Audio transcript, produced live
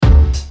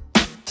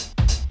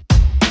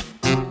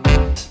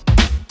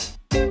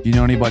Do you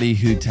know anybody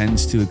who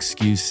tends to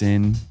excuse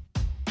sin,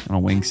 kind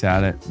of winks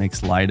at it,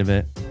 makes light of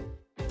it?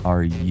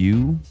 Are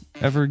you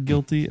ever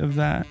guilty of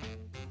that?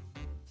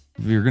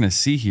 You're going to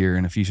see here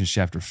in Ephesians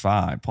chapter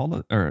 5,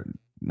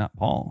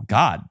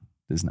 God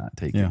does not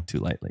take it too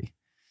lightly.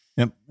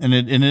 Yep, and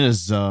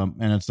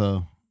it's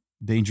a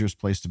dangerous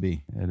place to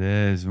be. It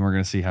is, and we're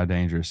going to see how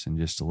dangerous in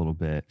just a little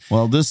bit.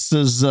 Well, this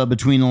is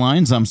Between the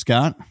Lines. I'm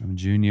Scott. I'm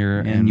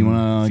Junior, and you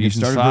want to get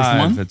started with verse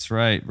 1? That's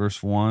right,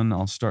 verse 1.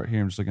 I'll start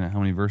here. I'm just looking at how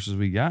many verses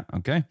we got.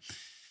 Okay. It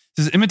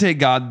says, imitate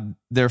God,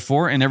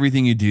 therefore, in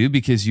everything you do,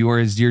 because you are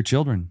his dear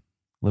children.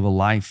 Live a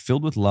life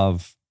filled with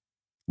love.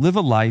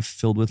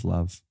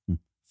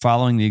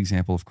 Following the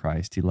example of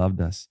Christ. He loved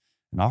us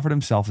and offered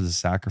himself as a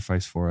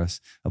sacrifice for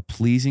us, a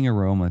pleasing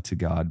aroma to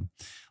God.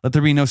 Let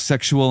there be no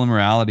sexual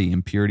immorality,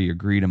 impurity, or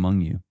greed among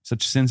you.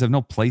 Such sins have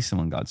no place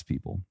among God's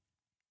people.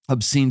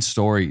 Obscene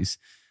stories,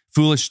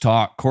 foolish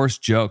talk, coarse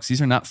jokes,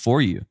 these are not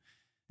for you.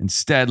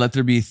 Instead, let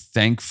there be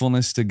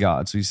thankfulness to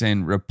God. So he's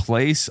saying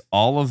replace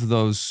all of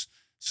those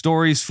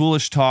stories,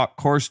 foolish talk,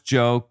 coarse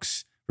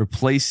jokes,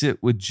 replace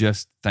it with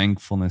just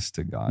thankfulness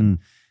to God.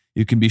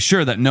 You can be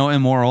sure that no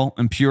immoral,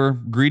 impure,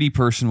 greedy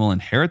person will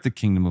inherit the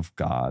kingdom of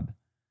God.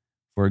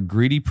 For a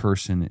greedy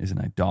person is an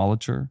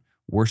idolater,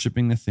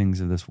 worshiping the things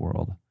of this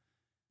world.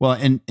 Well,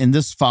 and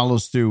this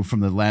follows through from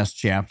the last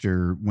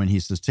chapter when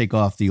he says, take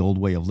off the old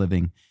way of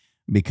living,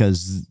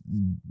 because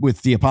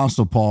with the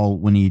Apostle Paul,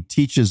 when he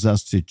teaches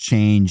us to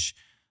change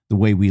the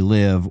way we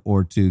live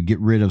or to get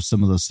rid of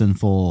some of the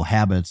sinful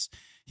habits,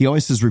 he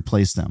always says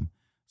replace them.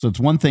 So it's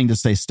one thing to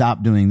say,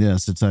 stop doing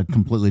this. It's a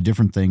completely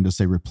different thing to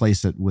say,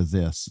 replace it with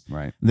this.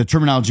 Right. The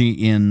terminology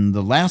in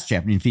the last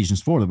chapter, in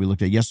Ephesians 4, that we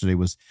looked at yesterday,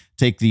 was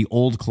take the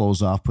old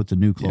clothes off, put the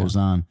new clothes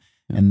on.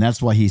 Yeah. And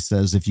that's why he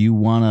says, if you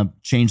want to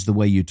change the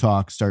way you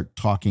talk, start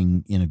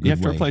talking in a good way. You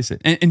have to replace it.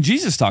 And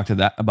Jesus talked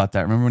about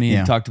that. Remember when he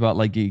talked about,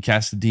 like, you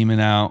cast the demon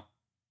out?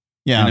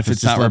 Yeah, and if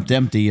it's not left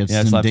empty, it's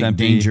in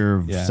danger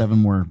of 7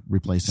 more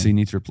replacing. So you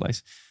need to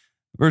replace.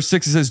 Verse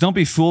 6, it says, don't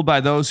be fooled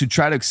by those who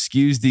try to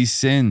excuse these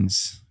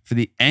sins, for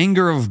the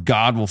anger of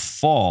God will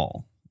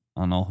fall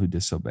on all who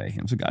disobey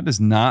him. So God does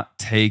not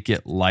take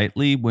it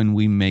lightly when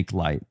we make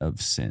light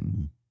of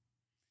sin.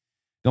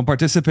 Don't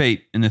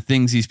participate in the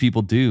things these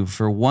people do.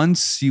 For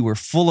once you were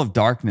full of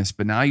darkness,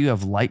 but now you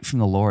have light from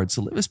the Lord.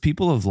 So live as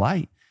people of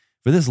light.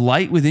 For this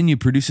light within you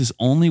produces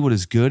only what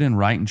is good and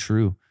right and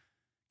true.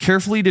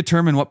 Carefully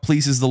determine what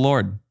pleases the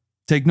Lord.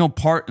 Take no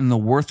part in the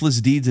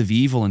worthless deeds of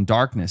evil and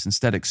darkness.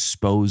 Instead,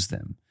 expose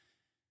them.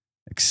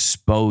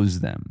 Expose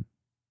them.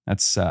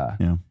 That's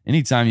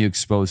anytime you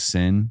expose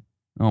sin,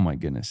 oh my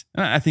goodness.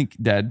 I think,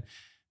 Dad,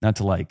 not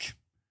to like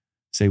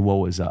say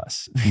woe is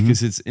us,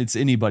 because it's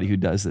anybody who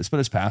does this, but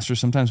as pastors,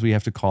 sometimes we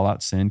have to call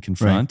out sin,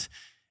 confront.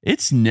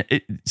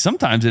 Right.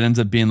 Sometimes it ends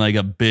up being like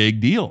a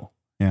big deal,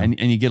 and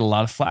you get a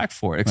lot of flack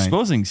for it.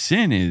 Exposing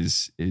sin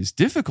is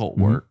difficult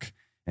work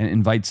and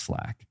invites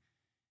flack.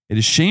 It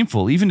is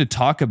shameful even to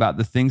talk about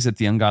the things that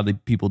the ungodly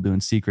people do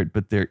in secret,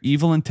 but their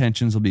evil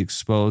intentions will be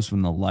exposed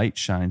when the light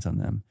shines on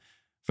them.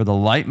 For the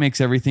light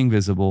makes everything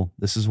visible.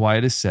 This is why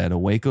it is said,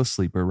 awake, O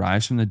sleeper,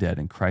 rise from the dead,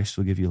 and Christ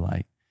will give you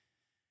light.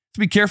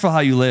 So be careful how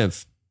you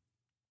live.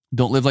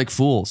 Don't live like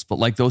fools, but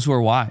like those who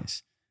are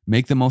wise.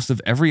 Make the most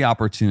of every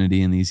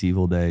opportunity in these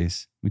evil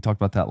days. We talked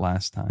about that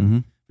last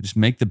time. But just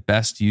make the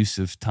best use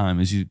of time.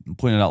 As you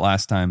pointed out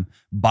last time,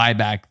 buy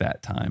back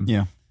that time.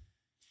 Yeah.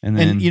 And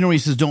then, he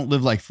says, don't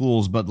live like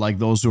fools, but like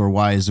those who are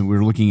wise. And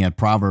we're looking at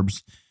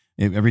Proverbs.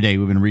 Every day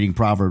we've been reading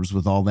Proverbs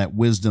with all that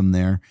wisdom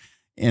there.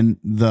 And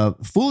the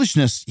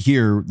foolishness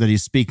here that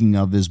he's speaking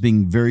of is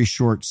being very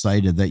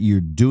short-sighted, that you're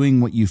doing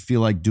what you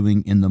feel like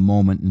doing in the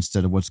moment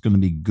instead of what's going to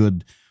be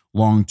good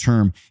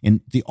long-term.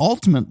 And the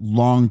ultimate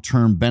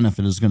long-term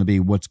benefit is going to be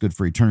what's good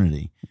for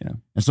eternity. Yeah.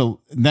 And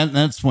so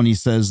that's when he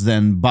says,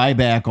 then buy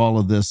back all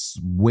of this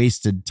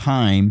wasted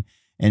time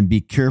and be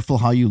careful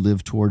how you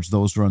live towards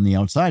those who are on the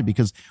outside,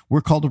 because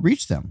we're called to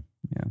reach them.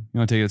 Yeah. You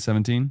want to take it at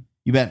 17?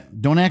 You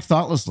bet. Don't act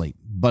thoughtlessly,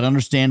 but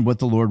understand what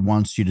the Lord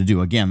wants you to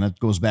do. Again, that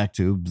goes back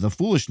to the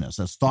foolishness.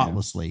 That's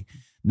thoughtlessly,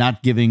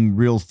 not giving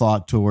real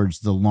thought towards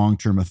the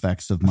long-term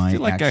effects of my actions. I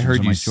feel like I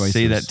heard you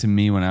say that to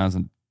me when I was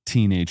a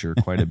teenager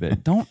quite a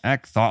bit. Don't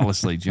act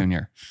thoughtlessly,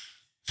 Junior.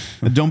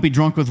 But don't be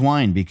drunk with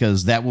wine,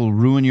 because that will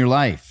ruin your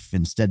life.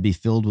 Instead, be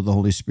filled with the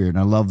Holy Spirit. And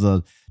I love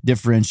the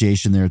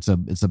differentiation there. It's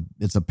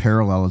a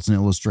parallel. It's an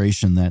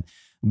illustration that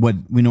what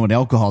we know what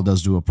alcohol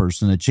does to a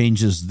person. It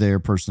changes their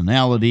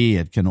personality.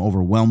 It can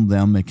overwhelm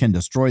them. It can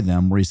destroy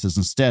them. Where he says,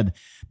 instead,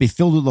 be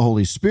filled with the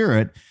Holy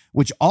Spirit,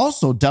 which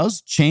also does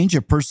change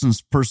a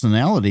person's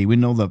personality. We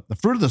know the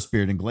fruit of the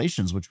Spirit in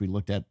Galatians, which we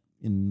looked at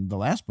in the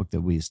last book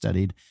that we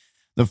studied.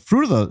 The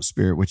fruit of the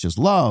Spirit, which is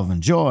love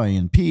and joy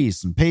and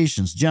peace and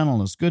patience,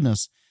 gentleness,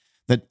 goodness,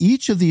 that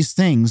each of these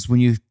things, when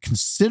you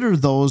consider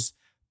those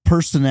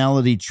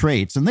personality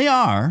traits, and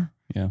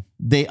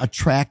they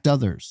attract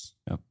others.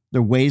 Yep.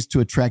 They're ways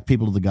to attract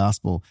people to the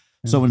gospel.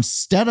 Yeah. So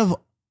instead of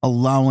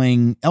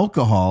allowing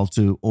alcohol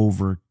to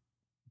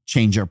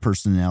change our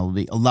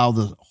personality, allow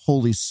the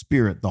Holy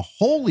Spirit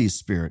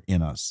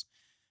in us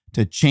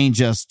to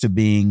change us to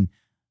being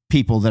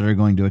people that are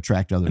going to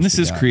attract others. And this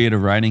to is God.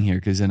 creative writing here,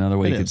 because another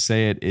way It you could is.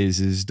 say it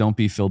is don't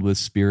be filled with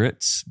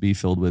spirits, be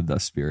filled with the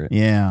Spirit.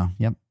 Yeah.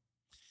 Yep.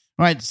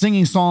 All right.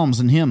 Singing psalms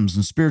and hymns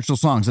and spiritual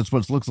songs. That's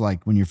what it looks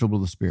like when you're filled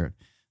with the Spirit.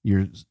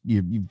 You're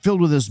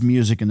filled with this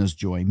music and this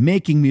joy,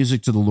 making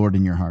music to the Lord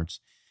in your hearts,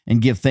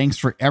 and give thanks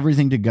for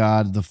everything to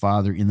God the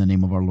Father in the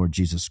name of our Lord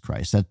Jesus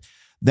Christ.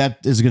 That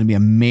is going to be a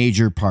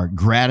major part.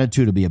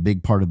 Gratitude will be a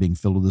big part of being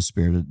filled with the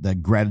Spirit.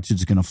 That gratitude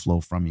is going to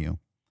flow from you.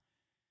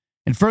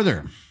 And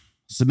further,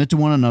 submit to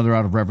one another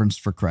out of reverence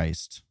for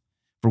Christ.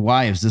 For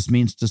wives, this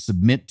means to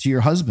submit to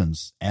your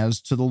husbands as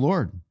to the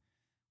Lord,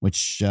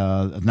 which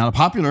is not a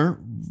popular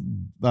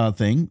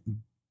thing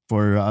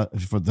for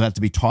that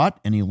to be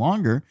taught any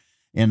longer.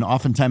 And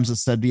oftentimes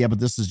it's said, yeah, but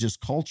this is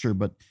just culture.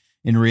 But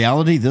in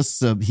reality, this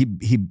he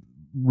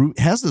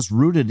has this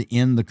rooted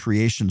in the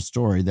creation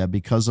story, that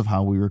because of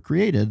how we were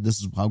created, this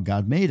is how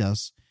God made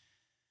us.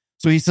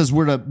 So he says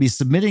we're to be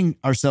submitting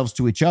ourselves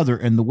to each other.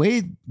 And the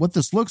way, what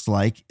this looks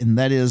like, and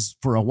that is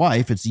for a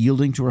wife, it's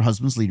yielding to her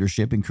husband's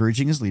leadership,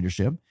 encouraging his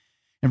leadership.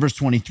 In verse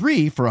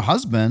 23, for a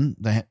husband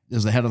that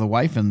is the head of the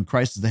wife and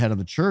Christ is the head of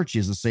the church, he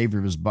is the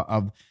savior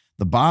of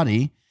the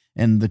body,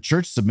 and the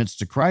church submits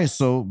to Christ.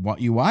 So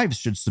you wives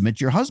should submit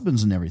to your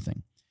husbands in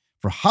everything.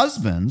 For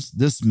husbands,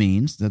 this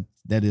means that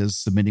is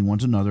submitting one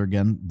to another.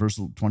 Again, verse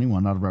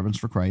 21, out of reverence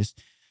for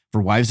Christ.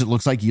 For wives, it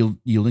looks like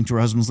yielding to her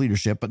husband's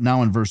leadership. But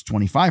now in verse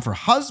 25, for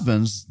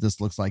husbands, this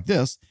looks like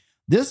this.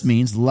 This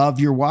means love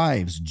your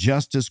wives,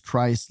 just as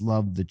Christ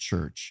loved the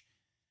church.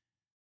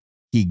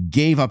 He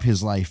gave up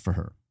his life for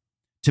her,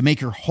 to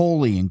make her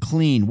holy and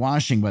clean,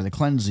 washing by the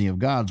cleansing of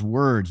God's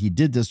word. He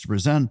did this to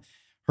present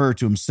her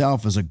to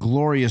himself as a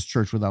glorious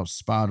church without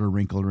spot or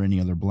wrinkle or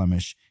any other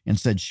blemish, and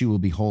said she will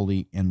be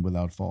holy and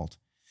without fault.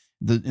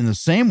 In the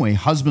same way,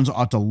 husbands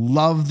ought to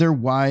love their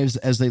wives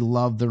as they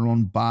love their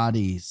own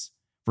bodies.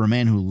 For a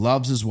man who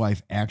loves his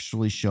wife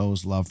actually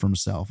shows love for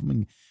himself. I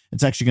mean,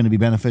 it's actually going to be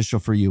beneficial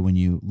for you when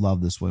you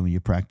love this way, when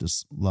you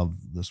practice love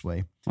this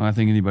way. Well, I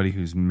think anybody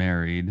who's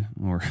married,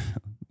 or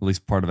at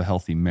least part of a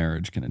healthy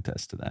marriage, can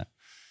attest to that.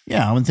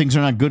 Yeah, when things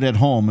are not good at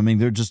home, I mean,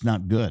 they're just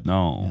not good.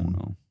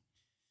 No.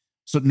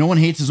 So no one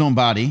hates his own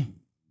body,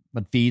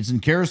 but feeds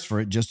and cares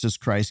for it, just as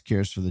Christ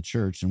cares for the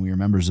church, and we are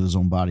members of his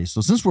own body. So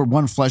since we're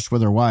one flesh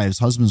with our wives,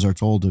 husbands are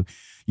told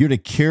you're to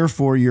care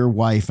for your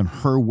wife and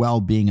her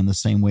well-being in the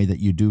same way that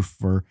you do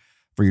for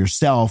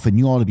yourself, and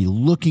you ought to be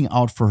looking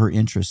out for her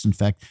interests. In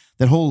fact,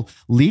 that whole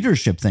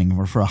leadership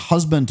thing, for a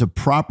husband to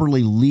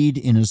properly lead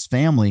in his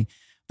family,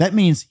 that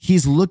means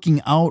he's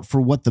looking out for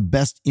what the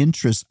best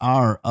interests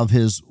are of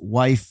his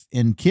wife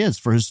and kids,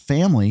 for his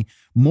family,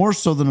 more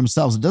so than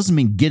themselves. It doesn't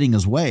mean getting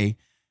his way.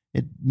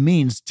 It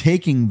means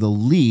taking the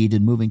lead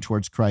and moving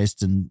towards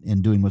Christ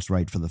and doing what's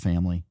right for the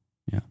family.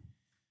 Yeah.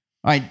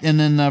 All right. And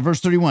then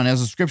verse 31,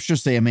 as the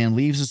scriptures say, a man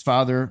leaves his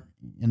father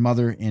and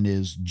mother and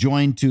is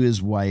joined to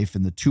his wife,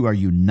 and the two are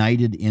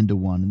united into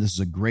one. And this is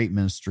a great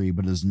ministry,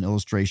 but it is an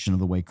illustration of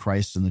the way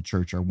Christ and the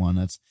church are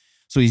one.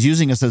 So he's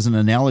using us as an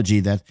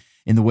analogy that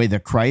in the way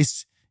that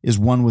Christ is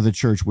one with the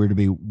church, we're to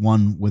be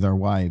one with our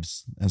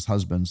wives as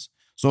husbands.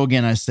 So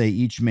again, I say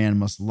each man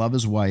must love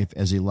his wife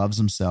as he loves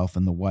himself,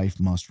 and the wife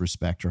must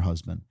respect her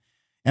husband.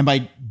 And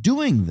by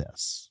doing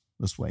this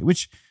way,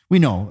 which we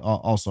know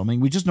also, I mean,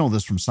 we just know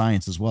this from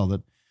science as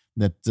well,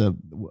 that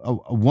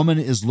a woman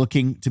is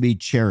looking to be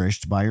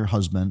cherished by her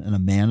husband, and a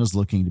man is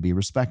looking to be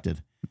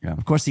respected. Yeah.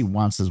 Of course, he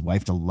wants his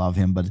wife to love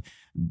him, but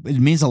it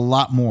means a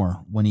lot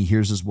more when he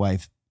hears his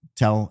wife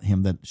tell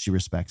him that she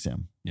respects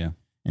him. Yeah.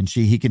 And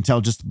he can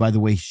tell just by the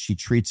way she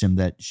treats him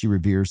that she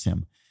reveres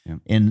him. Yeah.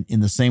 And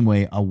in the same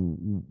way, a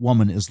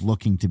woman is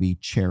looking to be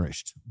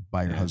cherished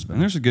by her husband.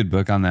 And there's a good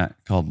book on that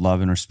called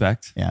Love and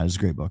Respect. Yeah, it's a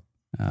great book.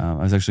 I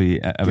was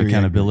actually at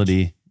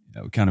accountability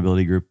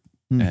group,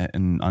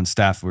 and on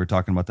staff, we were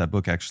talking about that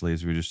book actually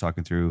as we were just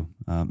talking through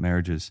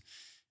marriages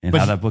and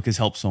how that book has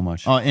helped so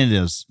much. Oh, and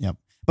it is. Yep.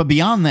 But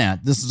beyond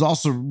that, this is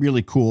also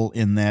really cool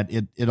in that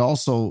it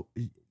also,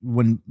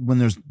 when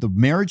there's the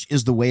marriage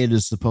is the way it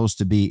is supposed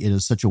to be, it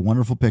is such a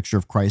wonderful picture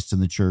of Christ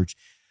and the church,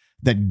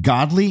 that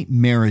godly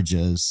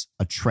marriages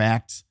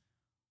attract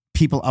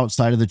people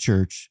outside of the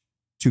church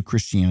to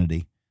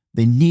Christianity.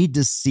 They need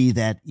to see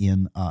that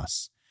in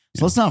us.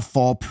 So let's not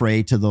fall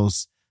prey to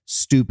those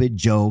stupid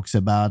jokes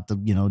about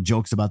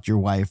jokes about your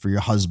wife or your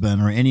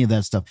husband or any of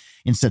that stuff.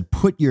 Instead,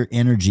 put your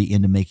energy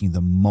into making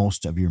the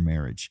most of your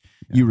marriage.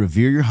 Yeah. You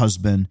revere your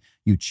husband.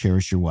 You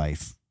cherish your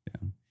wife.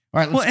 Yeah.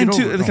 All right.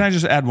 Can I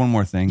just add one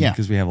more thing? Yeah.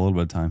 Because we have a little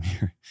bit of time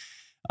here.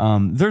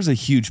 There's a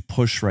huge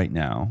push right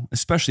now,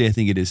 especially I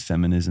think it is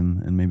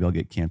feminism, and maybe I'll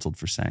get canceled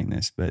for saying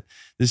this, but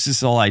this is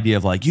the whole idea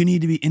of like, you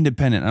need to be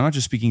independent. I'm not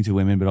just speaking to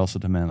women, but also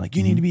to men. Like,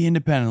 you need to be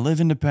independent,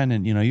 live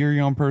independent. You're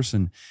your own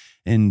person.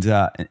 And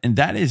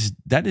that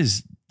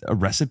is a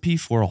recipe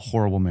for a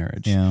horrible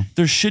marriage. Yeah.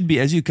 There should be,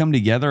 as you come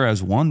together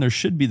as one, there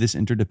should be this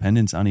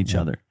interdependence on each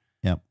other.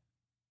 Yep.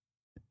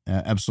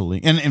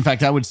 Absolutely. And in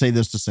fact, I would say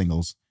this to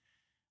singles.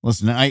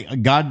 Listen,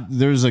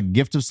 there's a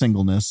gift of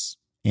singleness.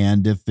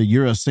 And if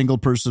you're a single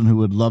person who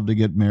would love to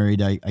get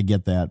married, I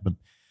get that. But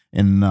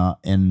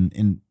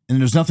and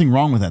there's nothing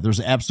wrong with that. There's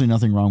absolutely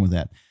nothing wrong with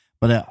that.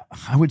 But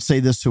I would say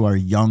this to our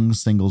young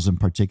singles in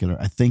particular.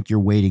 I think you're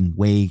waiting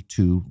way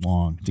too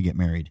long to get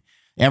married.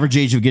 Average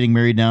age of getting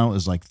married now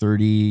is like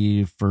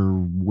 30 for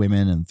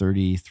women and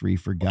 33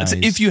 for guys.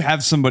 If you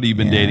have somebody you've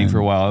been dating for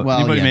a while,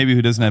 anybody maybe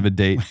who doesn't have a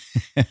date.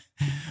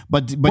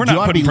 but we're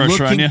not putting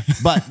pressure on you.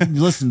 But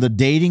listen, the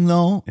dating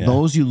though,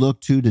 those you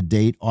look to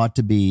date ought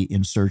to be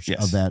in search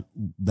of that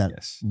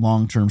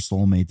long-term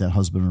soulmate, that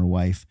husband or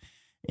wife.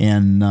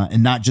 And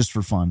not just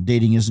for fun.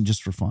 Dating isn't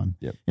just for fun.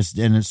 Yep.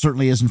 And it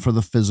certainly isn't for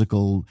the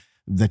physical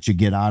that you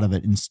get out of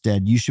it.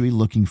 Instead, you should be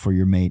looking for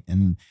your mate.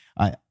 And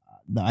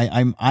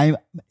I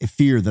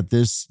fear that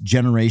this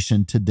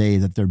generation today,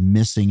 that they're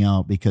missing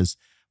out, because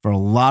for a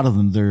lot of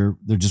them,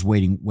 they're just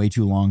waiting way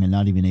too long and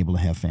not even able to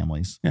have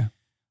families. Yeah.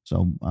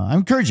 So I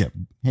encourage you.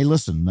 Hey,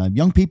 listen,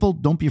 young people,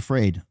 don't be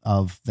afraid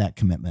of that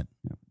commitment,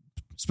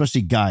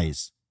 especially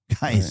guys.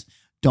 Guys,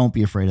 don't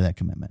be afraid of that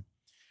commitment.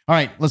 All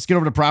right, let's get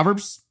over to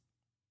Proverbs.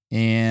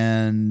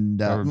 And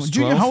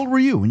Junior, how old were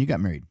you when you got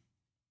married?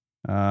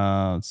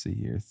 Let's see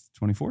here,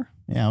 24.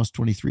 Yeah, I was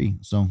 23.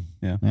 So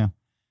yeah, and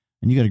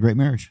you got a great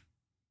marriage.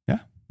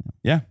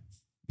 Yeah.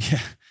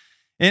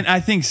 And I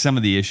think some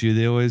of the issue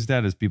though is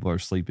people are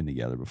sleeping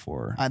together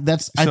before. I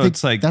think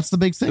it's like that's the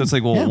big thing. So it's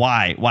like, well,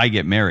 why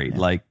get married? Yeah.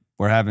 Like,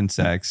 we're having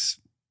sex,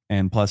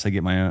 and plus I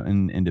get my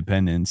own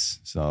independence.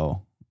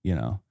 So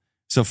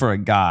so for a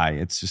guy,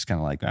 it's just kind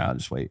of like, I'll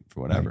just wait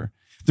for whatever. Right.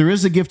 There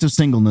is a gift of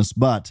singleness,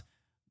 but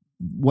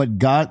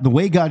the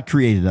way God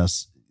created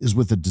us is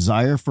with a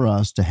desire for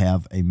us to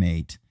have a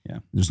mate. Yeah.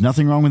 There's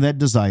nothing wrong with that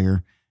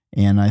desire.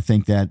 And I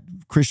think that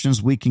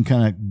Christians, we can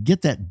kind of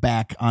get that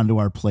back onto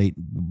our plate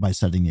by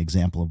setting the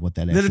example of what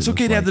that actually That it's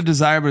okay to like. have the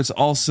desire, but it's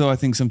also, I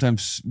think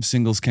sometimes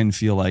singles can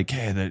feel like,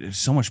 hey, there's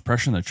so much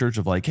pressure in the church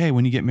of like, hey,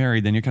 when you get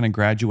married, then you're kind of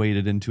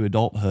graduated into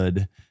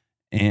adulthood.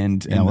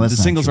 And the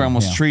singles are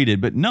almost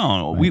treated, but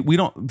no, right. we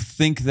don't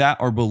think that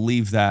or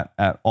believe that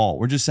at all.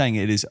 We're just saying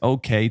it is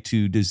okay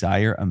to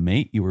desire a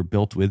mate. You were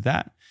built with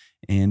that.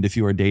 And if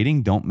you are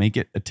dating, don't make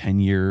it a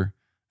 10-year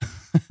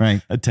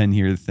right. a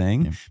 10-year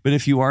thing. Yeah. But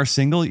if you are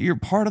single, you're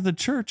part of the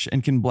church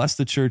and can bless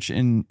the church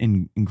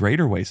in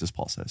greater ways, as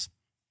Paul says.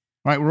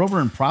 All right, we're over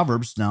in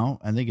Proverbs now.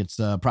 I think it's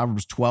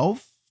Proverbs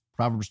 12.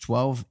 Proverbs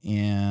 12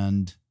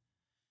 and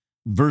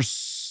verse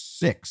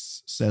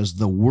 6 says,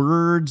 "The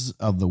words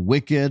of the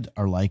wicked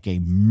are like a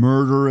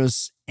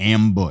murderous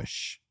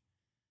ambush,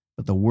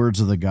 but the words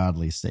of the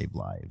godly save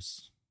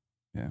lives."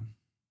 Yeah.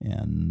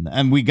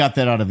 And we got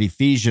that out of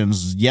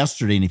Ephesians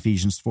yesterday in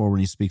Ephesians 4, when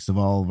he speaks of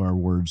all of our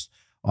words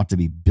ought to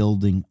be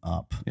building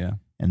up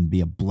and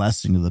be a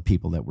blessing to the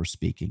people that we're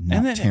speaking,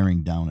 not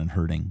tearing down and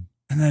hurting.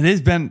 And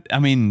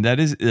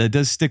that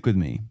does stick with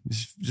me.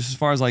 Just as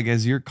far as like,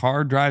 as your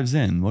car drives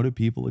in, what are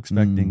people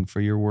expecting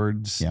for your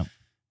words? Yeah.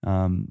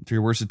 For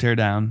your words to tear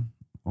down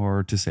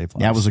or to save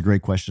lives? That was a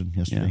great question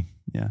yesterday.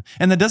 Yeah.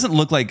 And that doesn't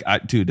look like,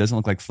 it doesn't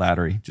look like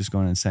flattery, just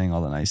going and saying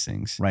all the nice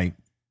things. Right.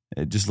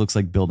 It just looks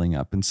like building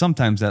up. And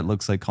sometimes that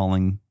looks like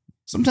calling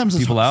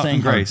people out saying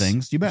in grace. Hard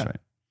things. You bet. That's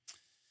right.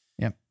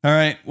 Yep. All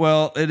right.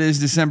 Well, it is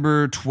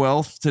December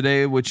 12th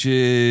today, which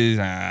is,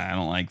 I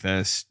don't like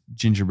this,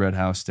 Gingerbread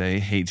House Day. I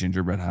hate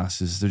gingerbread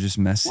houses. They're just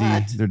messy.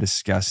 What? They're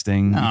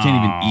disgusting. You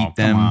can't even eat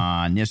them. Come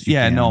on. Yes, you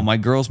can. No, my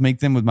girls make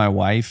them with my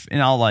wife,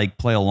 and I'll like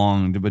play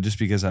along, but just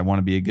because I want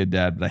to be a good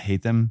dad, but I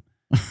hate them.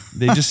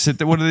 They just sit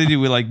there. What do?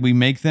 We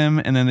make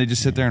them, and then they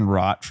just sit there and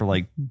rot for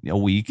like a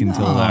week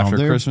until after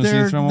Christmas,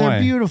 and you throw them away.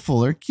 They're beautiful.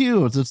 They're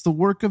cute. It's the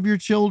work of your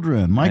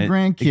children. My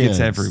grandkids. It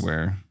gets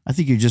everywhere. I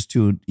think you're just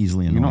too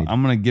easily annoyed.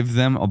 I'm going to give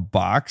them a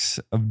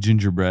box of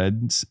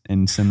gingerbreads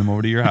and send them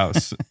over to your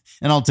house.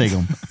 And I'll take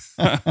them.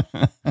 All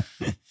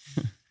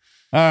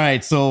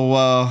right. So,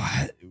 all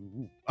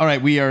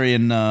right. We are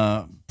in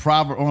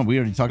Proverbs. Oh, we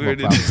already talked about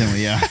Proverbs, didn't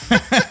we? Yeah.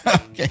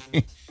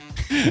 Okay.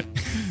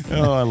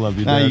 Oh, I love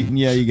you, Dad.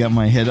 You got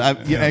my head.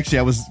 Actually,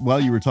 I was,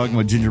 while you were talking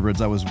about gingerbreads,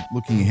 I was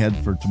looking ahead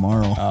for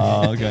tomorrow.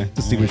 Oh, okay.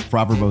 To see which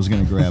proverb I was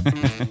going to grab.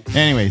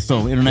 Anyway,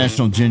 so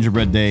International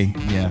Gingerbread Day.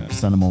 Yeah,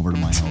 send them over to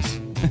my house.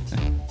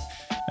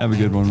 Have a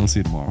good one. We'll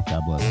see you tomorrow.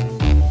 God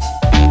bless.